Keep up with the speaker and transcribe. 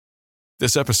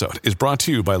This episode is brought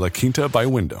to you by La Quinta by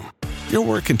Wyndham. Your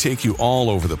work can take you all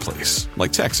over the place,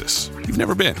 like Texas. You've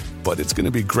never been, but it's going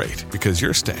to be great because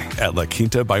you're staying at La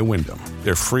Quinta by Wyndham.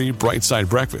 Their free Bright Side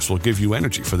breakfast will give you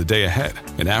energy for the day ahead.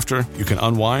 And after, you can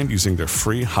unwind using their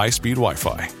free high-speed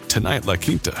Wi-Fi. Tonight, La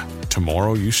Quinta.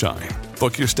 Tomorrow, you shine.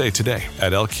 Book your stay today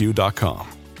at lq.com.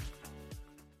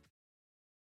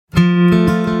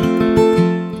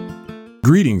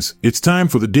 Greetings, it's time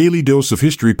for the Daily Dose of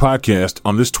History podcast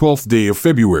on this 12th day of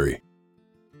February.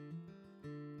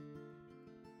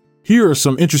 Here are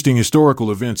some interesting historical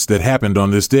events that happened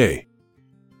on this day.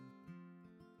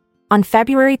 On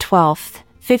February 12th,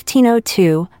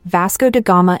 1502, Vasco da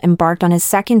Gama embarked on his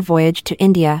second voyage to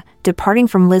India, departing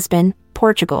from Lisbon,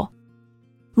 Portugal.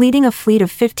 Leading a fleet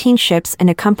of 15 ships and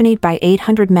accompanied by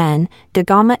 800 men, da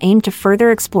Gama aimed to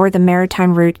further explore the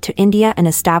maritime route to India and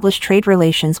establish trade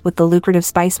relations with the lucrative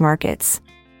spice markets.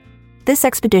 This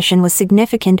expedition was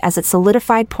significant as it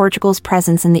solidified Portugal's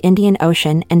presence in the Indian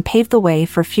Ocean and paved the way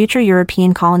for future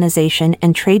European colonization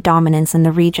and trade dominance in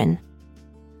the region.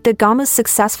 Da Gama's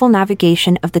successful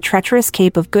navigation of the treacherous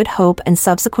Cape of Good Hope and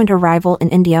subsequent arrival in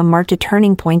India marked a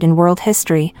turning point in world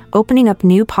history, opening up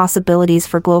new possibilities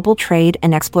for global trade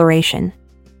and exploration.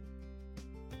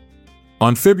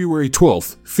 On February 12,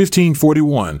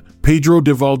 1541, Pedro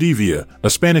de Valdivia,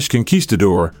 a Spanish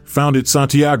conquistador, founded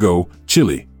Santiago,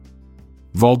 Chile.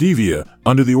 Valdivia,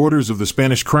 under the orders of the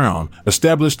Spanish crown,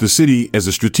 established the city as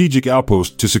a strategic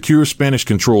outpost to secure Spanish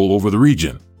control over the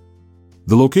region.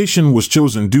 The location was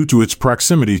chosen due to its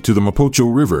proximity to the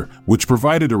Mapocho River, which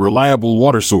provided a reliable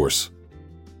water source.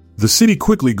 The city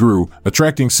quickly grew,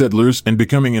 attracting settlers and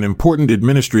becoming an important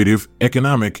administrative,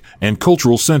 economic, and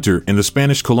cultural center in the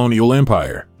Spanish colonial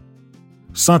empire.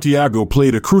 Santiago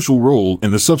played a crucial role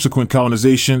in the subsequent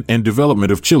colonization and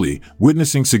development of Chile,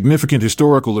 witnessing significant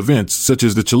historical events such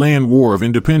as the Chilean War of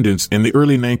Independence in the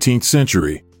early 19th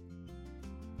century.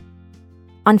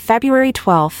 On February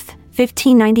 12th,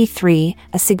 1593,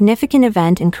 a significant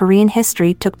event in Korean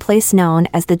history took place known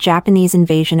as the Japanese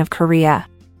invasion of Korea.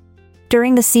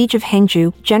 During the siege of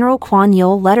Hangzhou, General Kwan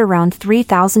Yeol led around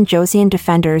 3,000 Joseon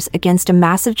defenders against a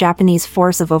massive Japanese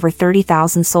force of over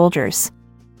 30,000 soldiers.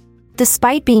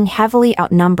 Despite being heavily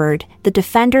outnumbered, the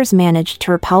defenders managed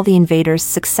to repel the invaders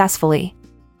successfully.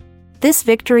 This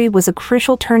victory was a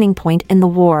crucial turning point in the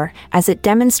war, as it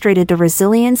demonstrated the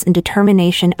resilience and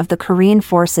determination of the Korean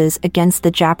forces against the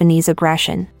Japanese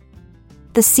aggression.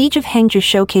 The siege of Hangzhou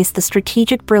showcased the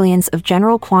strategic brilliance of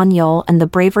General Kwan Yeol and the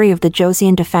bravery of the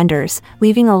Joseon defenders,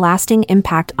 leaving a lasting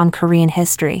impact on Korean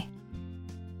history.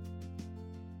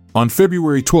 On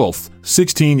February 12,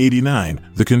 1689,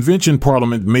 the Convention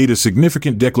Parliament made a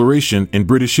significant declaration in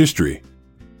British history.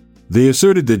 They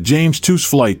asserted that James II's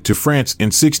flight to France in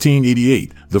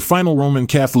 1688, the final Roman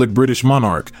Catholic British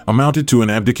monarch, amounted to an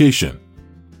abdication.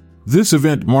 This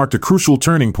event marked a crucial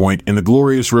turning point in the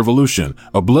Glorious Revolution,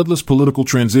 a bloodless political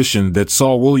transition that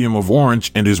saw William of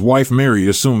Orange and his wife Mary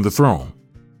assume the throne.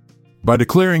 By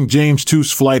declaring James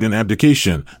II's flight an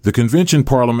abdication, the Convention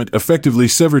Parliament effectively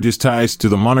severed his ties to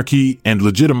the monarchy and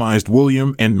legitimized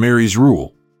William and Mary's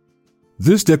rule.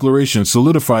 This declaration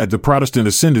solidified the Protestant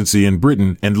ascendancy in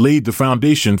Britain and laid the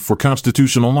foundation for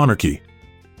constitutional monarchy.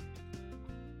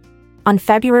 On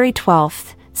February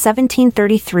 12,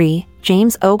 1733,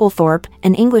 James Oglethorpe,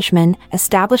 an Englishman,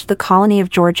 established the colony of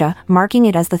Georgia, marking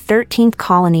it as the 13th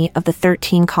colony of the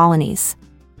 13 colonies.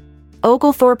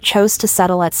 Oglethorpe chose to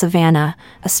settle at Savannah,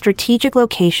 a strategic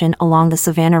location along the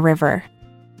Savannah River.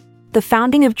 The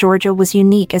founding of Georgia was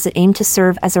unique as it aimed to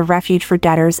serve as a refuge for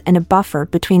debtors and a buffer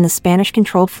between the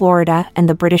Spanish-controlled Florida and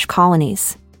the British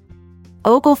colonies.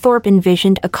 Oglethorpe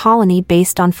envisioned a colony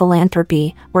based on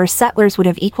philanthropy, where settlers would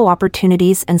have equal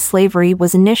opportunities and slavery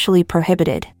was initially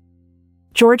prohibited.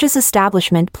 Georgia's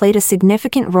establishment played a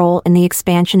significant role in the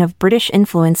expansion of British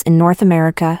influence in North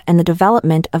America and the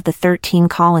development of the 13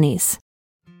 colonies.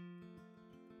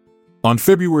 On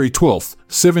February 12,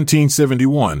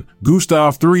 1771,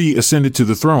 Gustav III ascended to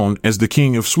the throne as the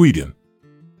King of Sweden.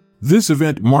 This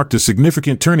event marked a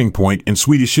significant turning point in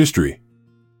Swedish history.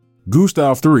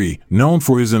 Gustav III, known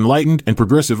for his enlightened and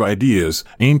progressive ideas,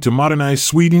 aimed to modernize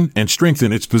Sweden and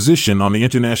strengthen its position on the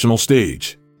international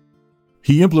stage.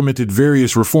 He implemented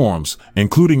various reforms,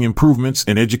 including improvements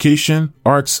in education,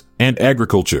 arts, and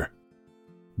agriculture.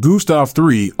 Gustav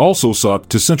III also sought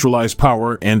to centralize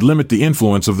power and limit the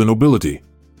influence of the nobility.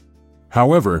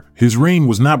 However, his reign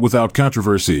was not without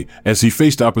controversy, as he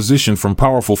faced opposition from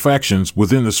powerful factions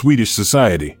within the Swedish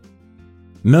society.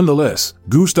 Nonetheless,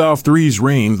 Gustav III's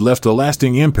reign left a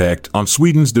lasting impact on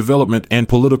Sweden's development and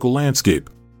political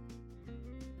landscape.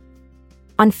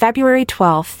 On February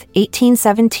 12,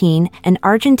 1817, an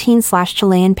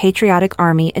Argentine/Chilean patriotic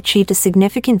army achieved a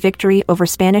significant victory over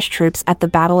Spanish troops at the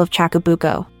Battle of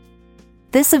Chacabuco.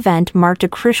 This event marked a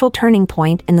crucial turning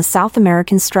point in the South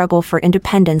American struggle for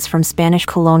independence from Spanish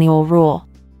colonial rule.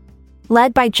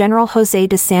 Led by General José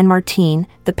de San Martín,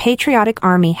 the patriotic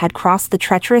army had crossed the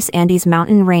treacherous Andes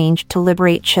mountain range to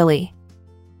liberate Chile.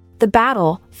 The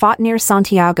battle, fought near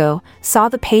Santiago, saw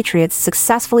the Patriots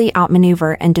successfully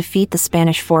outmaneuver and defeat the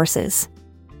Spanish forces.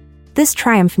 This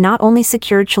triumph not only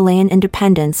secured Chilean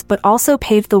independence but also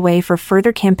paved the way for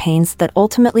further campaigns that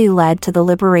ultimately led to the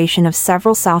liberation of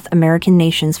several South American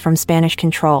nations from Spanish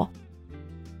control.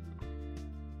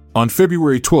 On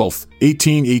February 12,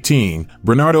 1818,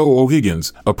 Bernardo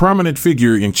O'Higgins, a prominent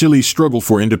figure in Chile's struggle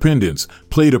for independence,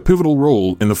 played a pivotal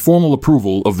role in the formal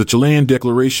approval of the Chilean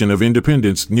Declaration of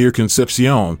Independence near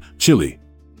Concepcion, Chile.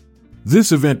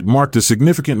 This event marked a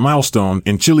significant milestone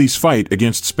in Chile's fight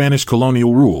against Spanish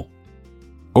colonial rule.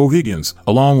 O'Higgins,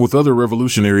 along with other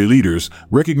revolutionary leaders,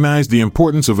 recognized the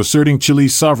importance of asserting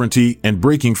Chile's sovereignty and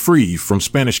breaking free from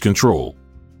Spanish control.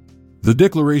 The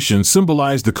declaration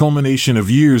symbolized the culmination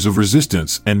of years of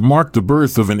resistance and marked the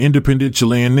birth of an independent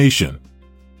Chilean nation.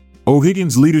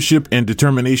 O'Higgins' leadership and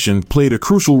determination played a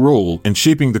crucial role in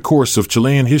shaping the course of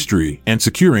Chilean history and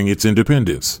securing its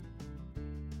independence.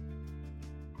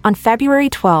 On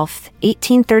February 12,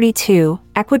 1832,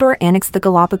 Ecuador annexed the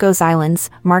Galapagos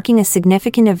Islands, marking a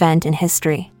significant event in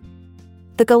history.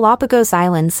 The Galapagos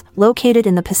Islands, located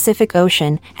in the Pacific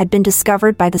Ocean, had been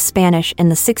discovered by the Spanish in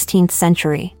the 16th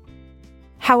century.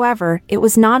 However, it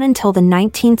was not until the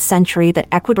 19th century that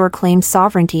Ecuador claimed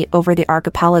sovereignty over the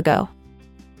archipelago.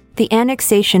 The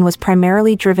annexation was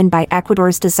primarily driven by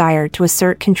Ecuador's desire to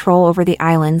assert control over the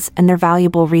islands and their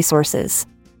valuable resources.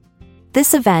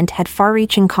 This event had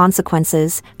far-reaching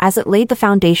consequences, as it laid the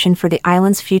foundation for the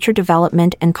island's future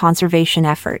development and conservation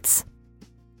efforts.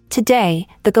 Today,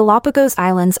 the Galapagos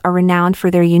Islands are renowned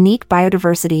for their unique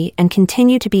biodiversity and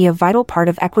continue to be a vital part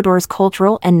of Ecuador's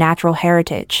cultural and natural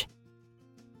heritage.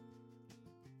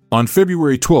 On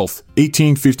February 12,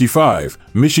 1855,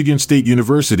 Michigan State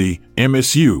University,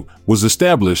 MSU, was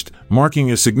established, marking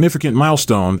a significant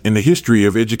milestone in the history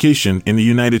of education in the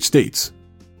United States.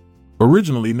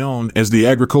 Originally known as the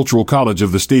Agricultural College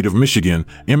of the State of Michigan,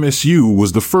 MSU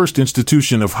was the first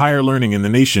institution of higher learning in the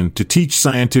nation to teach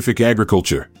scientific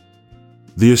agriculture.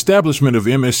 The establishment of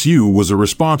MSU was a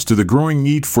response to the growing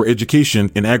need for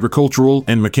education in agricultural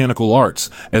and mechanical arts,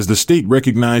 as the state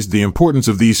recognized the importance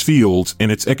of these fields in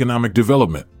its economic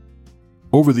development.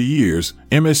 Over the years,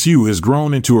 MSU has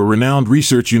grown into a renowned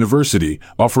research university,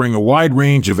 offering a wide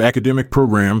range of academic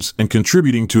programs and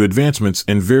contributing to advancements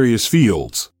in various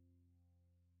fields.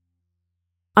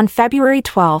 On February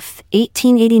 12,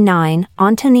 1889,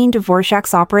 Antonín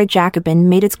Dvořák's opera Jacobin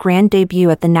made its grand debut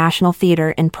at the National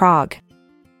Theatre in Prague.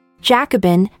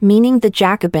 Jacobin, meaning the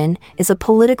Jacobin, is a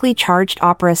politically charged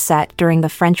opera set during the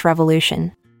French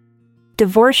Revolution.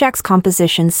 Dvořák's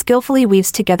composition skillfully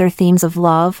weaves together themes of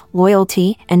love,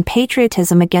 loyalty, and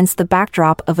patriotism against the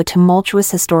backdrop of a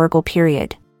tumultuous historical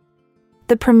period.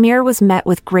 The premiere was met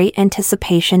with great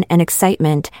anticipation and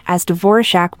excitement, as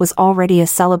Dvořák was already a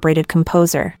celebrated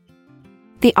composer.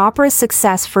 The opera's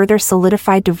success further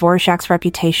solidified Dvořák's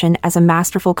reputation as a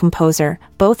masterful composer,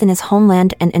 both in his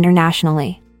homeland and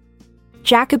internationally.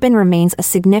 Jacobin remains a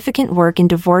significant work in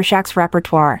Dvořák's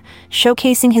repertoire,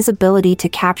 showcasing his ability to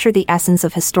capture the essence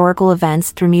of historical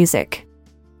events through music.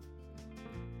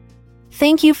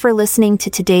 Thank you for listening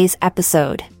to today's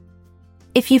episode.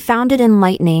 If you found it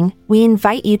enlightening, we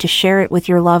invite you to share it with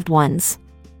your loved ones.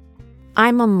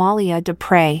 I'm Amalia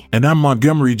Dupre. And I'm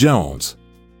Montgomery Jones.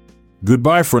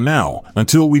 Goodbye for now,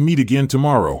 until we meet again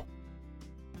tomorrow.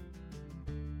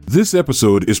 This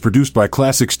episode is produced by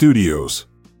Classic Studios.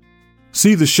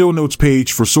 See the show notes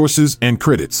page for sources and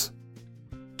credits.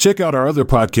 Check out our other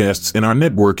podcasts in our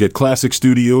network at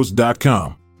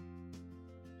classicstudios.com.